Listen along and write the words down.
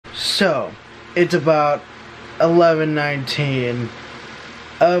So, it's about 11:19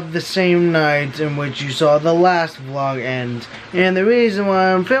 of the same night in which you saw the last vlog end. And the reason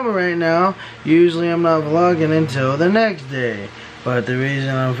why I'm filming right now, usually I'm not vlogging until the next day. But the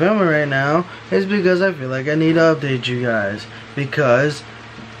reason I'm filming right now is because I feel like I need to update you guys. Because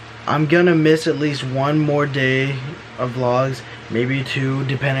I'm gonna miss at least one more day of vlogs, maybe two,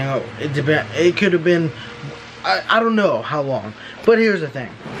 depending on, it could have been, I don't know how long. But here's the thing.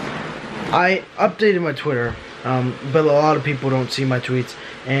 I updated my Twitter, but a lot of people don't see my tweets,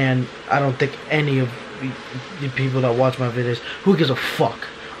 and I don't think any of the people that watch my videos, who gives a fuck?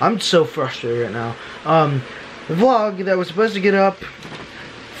 I'm so frustrated right now. The vlog that was supposed to get up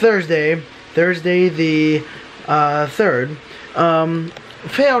Thursday the 3rd,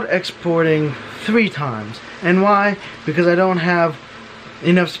 failed exporting 3 times. And why? Because I don't have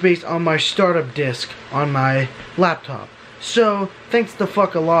enough space on my startup disk on my laptop. So, thanks the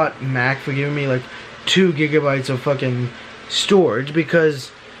fuck a lot, Mac, for giving me like 2 gigabytes of fucking storage,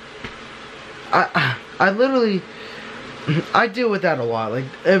 because I literally, I deal with that a lot. Like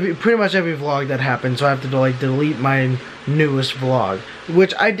pretty much every vlog that happens, so I have to like delete my newest vlog,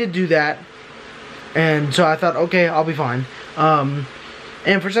 which I did do that, and so I thought, okay, I'll be fine.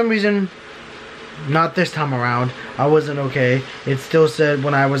 And for some reason, not this time around, I wasn't okay. It still said,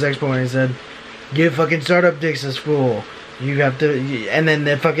 when I was exporting, it said, your fucking startup disk is full. You have to, and then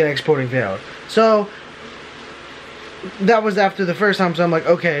the fucking exporting failed. So, that was after the first time, so I'm like,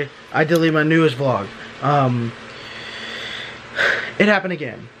 okay, I deleted my newest vlog. It happened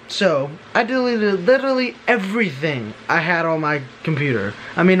again. So, I deleted literally everything I had on my computer.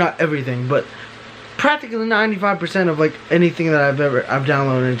 I mean, not everything, but practically 95% of like anything that I've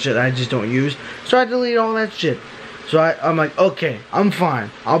downloaded and shit I just don't use. So I deleted all that shit. So I'm like, okay, I'm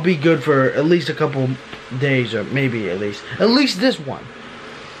fine. I'll be good for at least a couple days, or maybe at least this one.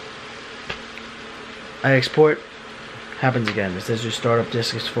 I export, happens again. It says your startup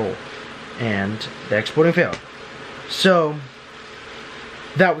disk is full, and the exporting failed. So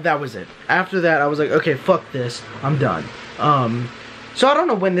that was it. After that, I was like, okay, fuck this. I'm done. So I don't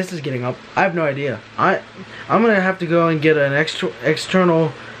know when this is getting up. I have no idea. I'm gonna have to go and get an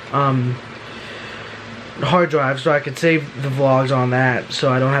external hard drive so I can save the vlogs on that,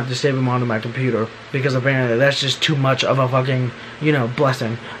 so I don't have to save them onto my computer, because apparently that's just too much of a fucking, you know,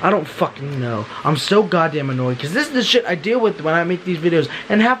 blessing. I don't fucking know. I'm so goddamn annoyed, because this is the shit I deal with when I make these videos,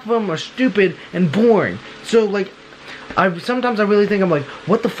 and half of them are stupid and boring. So like, sometimes I really think, I'm like,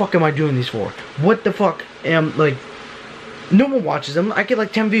 what the fuck am I doing these for? What the fuck am, like, no one watches them. I get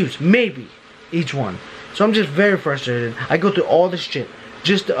like 10 views, maybe, each one. So I'm just very frustrated. I go through all this shit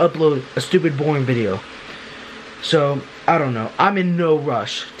just to upload a stupid, boring video. So, I don't know. I'm in no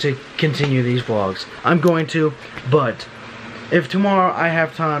rush to continue these vlogs. I'm going to, but if tomorrow I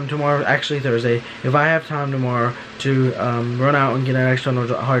have time, actually Thursday, if I have time tomorrow to run out and get an external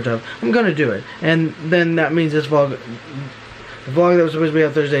hard drive, I'm gonna do it. And then that means this vlog, the vlog that was supposed to be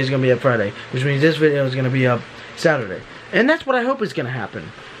up Thursday is gonna be up Friday, which means this video is gonna be up Saturday. And that's what I hope is gonna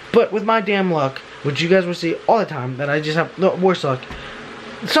happen. But with my damn luck, which you guys will see all the time, that I just have the worst luck,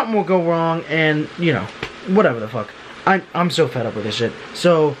 something will go wrong, and you know, whatever the fuck. I'm so fed up with this shit.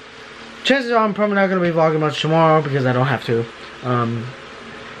 So chances are I'm probably not gonna be vlogging much tomorrow, because I don't have to.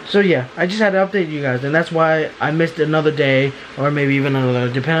 So yeah, I just had to update you guys, and that's why I missed another day, or maybe even another,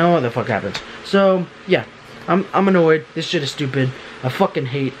 depending on what the fuck happens. So yeah, I'm annoyed. This shit is stupid. I fucking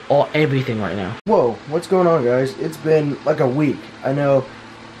hate everything right now. Whoa, what's going on, guys? It's been like a week. I know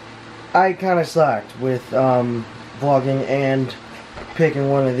I kind of slacked with vlogging and picking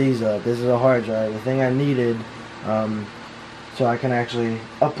one of these up. This is a hard drive, the thing I needed, so I can actually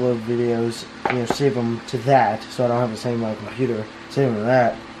upload videos, you know, save them to that, so I don't have to save my computer, save them to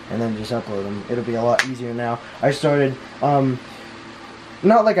that, and then just upload them. It'll be a lot easier now. I started,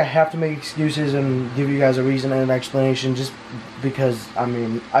 not like I have to make excuses and give you guys a reason and an explanation, just because, I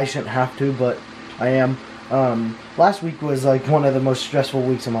mean, I shouldn't have to, but I am. Last week was like one of the most stressful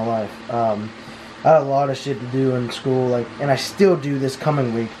weeks of my life. I had a lot of shit to do in school, like, and I still do this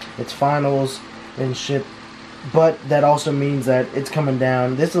coming week. It's finals and shit, but that also means that it's coming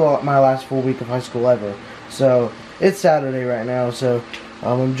down. This is my last full week of high school ever. So it's Saturday right now, so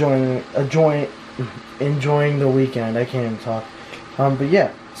I'm enjoying the weekend. I can't even talk. But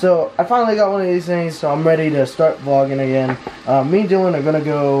yeah, so I finally got one of these things, so I'm ready to start vlogging again. Me and Dylan are gonna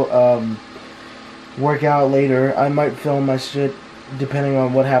go work out later. I might film my shit depending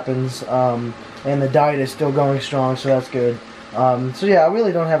on what happens. And the diet is still going strong, so that's good. So yeah, I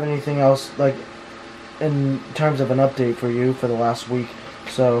really don't have anything else like in terms of an update for you for the last week.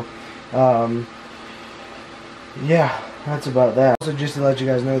 So yeah, that's about that. Also, just to let you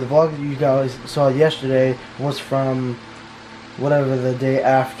guys know, the vlog that you guys saw yesterday was from whatever the day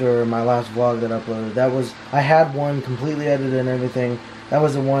after my last vlog that I uploaded. That was, I had one completely edited and everything. That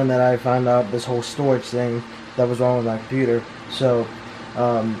was the one that I found out this whole storage thing that was wrong with my computer. So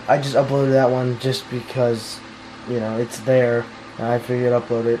I just uploaded that one just because, you know, it's there and I figured I'd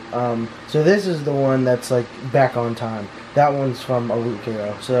upload it. So this is the one that's like back on time. That one's from a week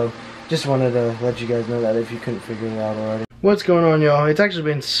ago. So just wanted to let you guys know that if you couldn't figure it out already. What's going on, y'all? It's actually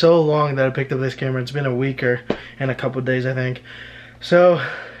been so long that I picked up this camera. It's been a week and a couple of days, I think. So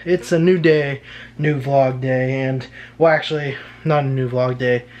it's a new day, new vlog day, and well, actually not a new vlog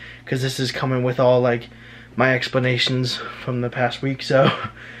day because this is coming with all like my explanations from the past week. So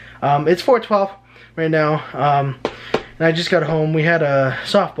it's 4:12 right now, and I just got home. We had a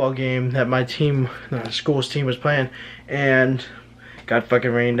softball game that my team, the school's team, was playing, and got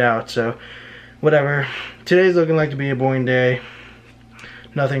fucking rained out. So whatever. Today's looking like to be a boring day.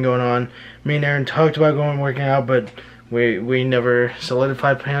 Nothing going on. Me and Aaron talked about going working out, but we never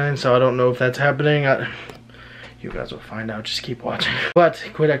solidified plans, so I don't know if that's happening. You guys will find out. Just keep watching. But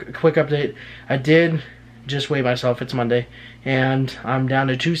quick update. I did just weigh myself. It's Monday, and I'm down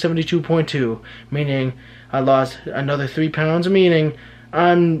to 272.2, meaning I lost another 3 pounds. Meaning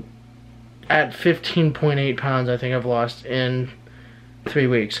I'm at 15.8 pounds. I think I've lost in 3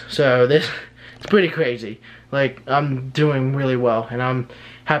 weeks. So it's pretty crazy. Like, I'm doing really well and I'm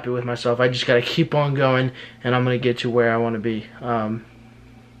happy with myself. I just gotta keep on going and I'm gonna get to where I want to be.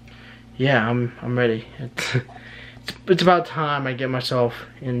 Yeah, I'm ready. It's about time I get myself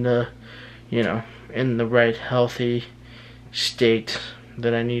in the, you know, in the right healthy state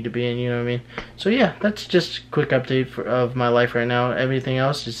that I need to be in, you know what I mean? So yeah, that's just a quick update of my life right now. Everything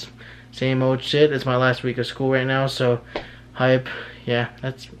else is same old shit. It's my last week of school right now, so hype. Yeah,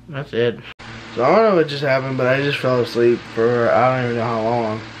 that's it. So I don't know what just happened, but I just fell asleep for I don't even know how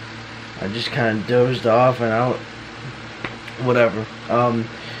long. I just kind of dozed off and whatever.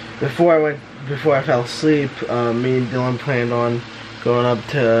 Before I fell asleep, me and Dylan planned on going up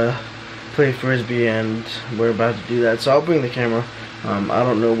to play frisbee, and we're about to do that. So I'll bring the camera. I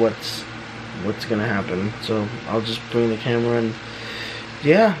don't know what's gonna happen, so I'll just bring the camera, and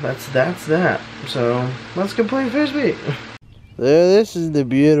yeah, that's that. So let's go play frisbee. This is the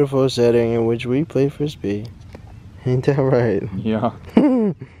beautiful setting in which we play frisbee. Ain't that right? Yeah.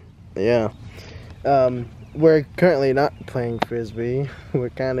 Yeah. We're currently not playing frisbee. We're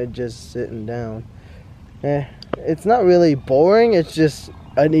kind of just sitting down. It's not really boring. It's just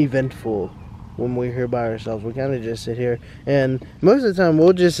uneventful when we're here by ourselves. We kind of just sit here, and most of the time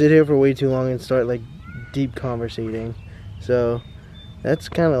we'll just sit here for way too long and start like deep conversating. So that's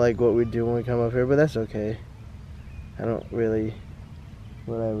kind of like what we do when we come up here, but that's okay. I don't really,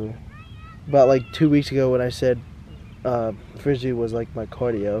 whatever. About like 2 weeks ago when I said frisbee was like my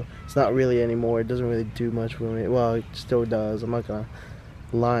cardio, it's not really anymore. It doesn't really do much for me. Well, it still does. I'm not gonna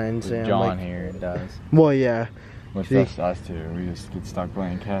lie and say John like, here it does. Well, yeah. With us two, we just get stuck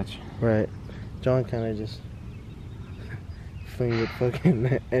playing catch. Right. John kind of just fling it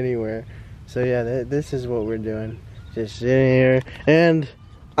fucking anywhere. So yeah, this is what we're doing. Just sitting here, and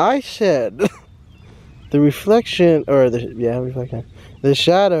I said. The reflection, or reflection, the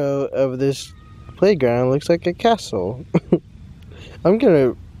shadow of this playground looks like a castle. I'm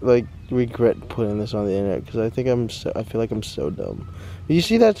gonna like regret putting this on the internet because I feel like I'm so dumb. You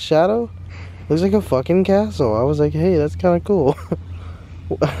see that shadow? Looks like a fucking castle. I was like, hey, that's kind of cool.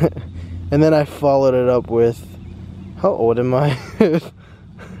 And then I followed it up with, how old am I?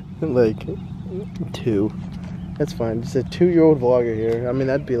 Like 2. That's fine. It's a 2-year-old vlogger here. I mean,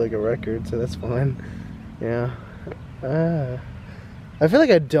 that'd be like a record, so that's fine. Yeah. I feel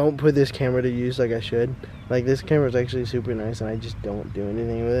like I don't put this camera to use like I should. Like, this camera is actually super nice and I just don't do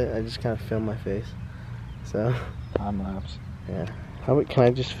anything with it. I just kind of film my face. So. Time lapse. Yeah. Can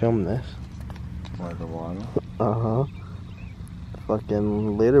I just film this? Like the water? Uh-huh.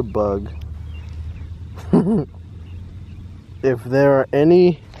 Fucking litter bug. If there are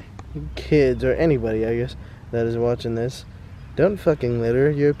any kids or anybody, I guess, that is watching this, don't fucking litter.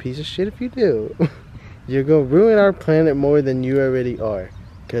 You're a piece of shit if you do. You're gonna ruin our planet more than you already are.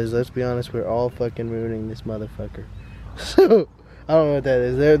 Because let's be honest, we're all fucking ruining this motherfucker. So, I don't know what that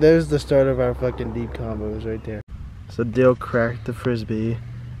is. There's the start of our fucking deep combos right there. So Dale cracked the frisbee.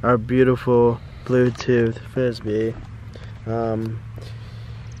 Our beautiful Bluetooth frisbee.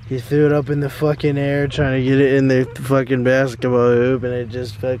 He threw it up in the fucking air trying to get it in the fucking basketball hoop, and it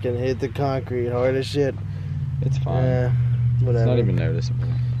just fucking hit the concrete hard as shit. It's fine. Whatever. It's not even noticeable.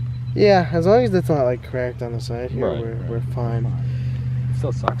 Yeah, as long as it's not like cracked on the side here, right, we're fine. It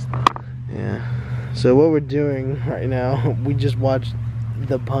still sucks though. Yeah. So what we're doing right now, we just watched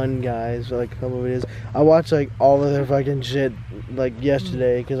the Pun guys for like a couple of videos. I watched like all of their fucking shit like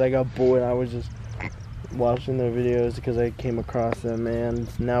yesterday because I got bored. I was just watching their videos because I came across them, and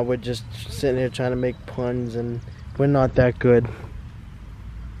now we're just sitting here trying to make puns, and we're not that good.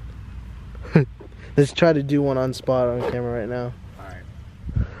 Let's try to do one on spot on camera right now.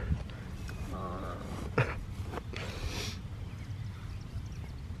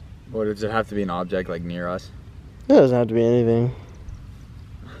 Or does it have to be an object like near us? It doesn't have to be anything.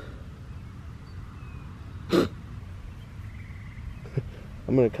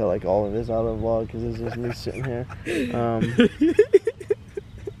 I'm gonna cut like all of this out of the vlog because it's just me sitting here.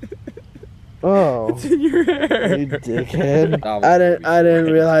 Oh, It's in your hair. you dickhead! I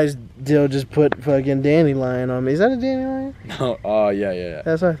didn't realize Dill just put fucking dandelion on me. Is that a dandelion? No. Oh yeah.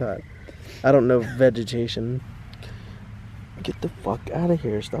 That's what I thought. I don't know vegetation. Get the fuck out of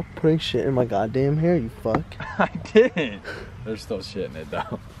here! Stop putting shit in my goddamn hair, you fuck. I didn't. There's still shit in it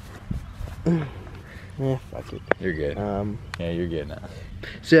though. Yeah, fuck it. You're good. Yeah, you're good now.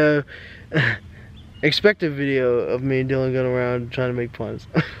 So, expect a video of me and Dylan going around trying to make puns.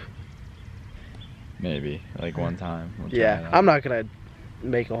 Maybe like one time. We'll Yeah, I'm not gonna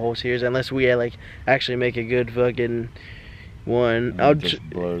make a whole series unless we like actually make a good fucking one. It just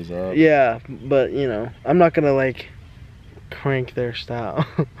blows up. Yeah, but you know, I'm not gonna like crank their style.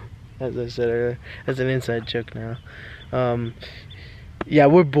 As I said earlier, that's an inside joke now. Yeah,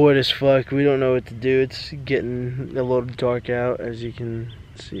 we're bored as fuck. We don't know what to do. It's getting a little dark out, as you can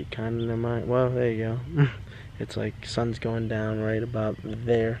see, kind of in my. Well, there you go. It's like sun's going down right about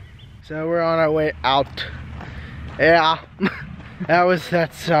there. So we're on our way out. Yeah,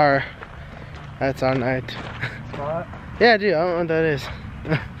 that's our night. What? Yeah, dude, I don't know what that is.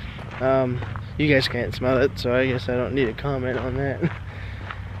 You guys can't smell it, so I guess I don't need to comment on that.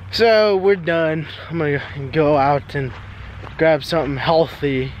 So we're done. I'm gonna go out and grab something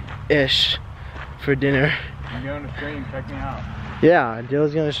healthy-ish for dinner. I'm going to stream. Check me out. Yeah,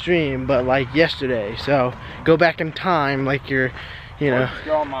 Dill's gonna stream, but like yesterday. So go back in time, like you're, you know. Just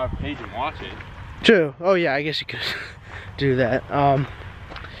go on my page and watch it. True. Oh yeah, I guess you could do that.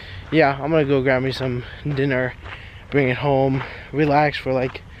 Yeah, I'm gonna go grab me some dinner, bring it home, relax for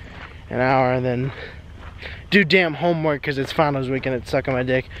like an hour, and then do damn homework because it's finals week and it's sucking my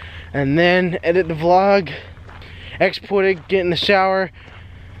dick, and then edit the vlog, export it, get in the shower,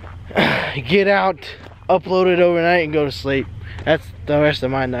 get out, upload it overnight, and go to sleep. That's the rest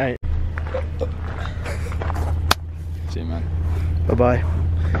of my night. See you, man. Bye bye.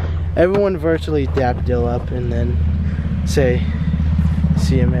 Everyone virtually dap Dill up and then say,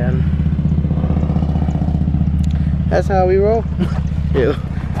 see you, man. That's how we roll. Ew.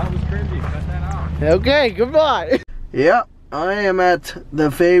 That was cringy. Cut that out. Okay, goodbye. Yep, I am at the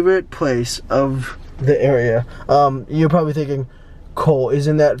favorite place of the area. You're probably thinking, Cole,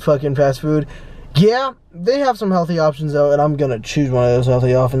 isn't that fucking fast food? Yeah, they have some healthy options though, and I'm gonna choose one of those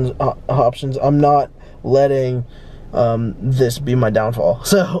healthy options. I'm not letting this be my downfall.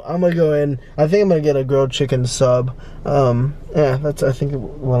 So I'm gonna go in. I think I'm gonna get a grilled chicken sub. Yeah, that's I think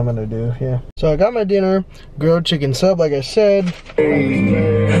what I'm gonna do. Yeah. So I got my dinner, grilled chicken sub, like I said.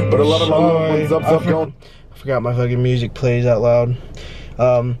 But a lot of my loved ones I forgot my fucking music plays out loud.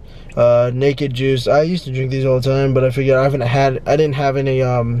 Naked juice. I used to drink these all the time, but I figured I didn't have any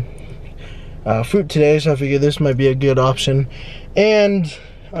fruit today, so I figured this might be a good option. And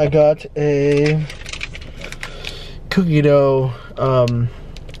I got a cookie dough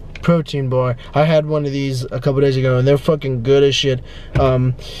protein bar. I had one of these a couple days ago and they're fucking good as shit.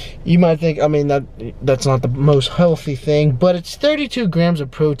 You might think, I mean, that's not the most healthy thing, but it's 32 grams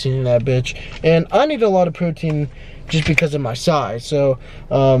of protein in that bitch, and I need a lot of protein just because of my size. So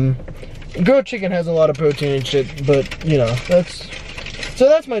grilled chicken has a lot of protein and shit, but you know,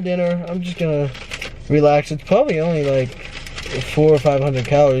 that's my dinner. I'm just gonna relax. It's probably only like 400 or 500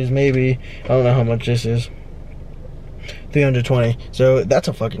 calories maybe. I don't know how much this is. 320, so that's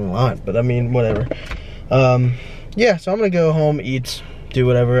a fucking lot, but I mean, whatever. Yeah, so I'm gonna go home, eat, do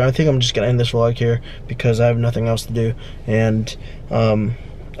whatever. I think I'm just gonna end this vlog here because I have nothing else to do, and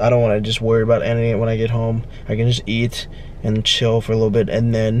I don't want to just worry about ending it when I get home. I can just eat and chill for a little bit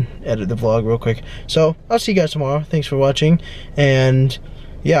and then edit the vlog real quick. So I'll see you guys tomorrow. Thanks for watching, and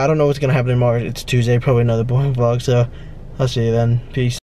yeah, I don't know what's gonna happen tomorrow. It's Tuesday, probably another boring vlog, so I'll see you then. Peace.